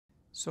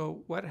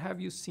So what have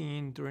you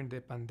seen during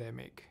the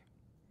pandemic?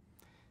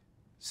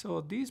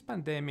 So this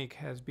pandemic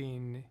has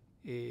been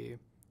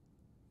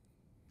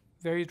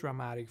very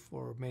dramatic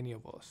for many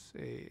of us.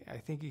 I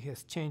think it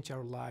has changed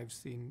our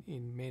lives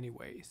in many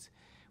ways.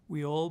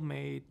 We all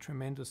made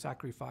tremendous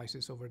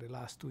sacrifices over the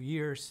last 2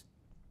 years.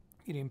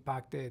 It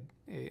impacted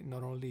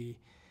not only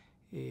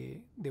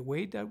the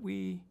way that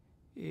we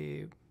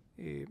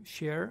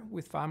share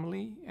with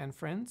family and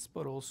friends,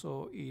 but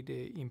also it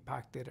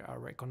impacted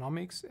our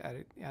economics.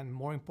 And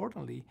more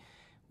importantly,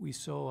 we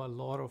saw a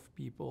lot of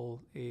people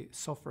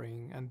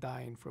suffering and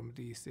dying from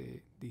this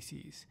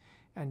disease.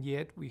 And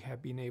yet we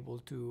have been able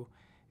to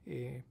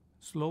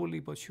slowly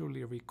but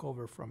surely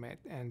recover from it.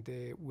 And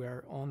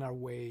we're on our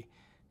way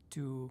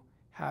to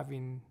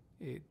having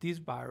this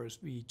virus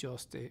be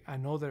just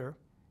another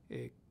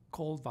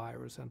cold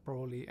virus and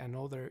probably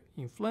another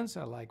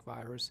influenza-like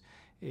virus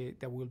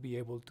that we'll be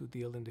able to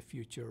deal in the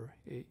future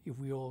if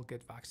we all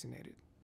get vaccinated.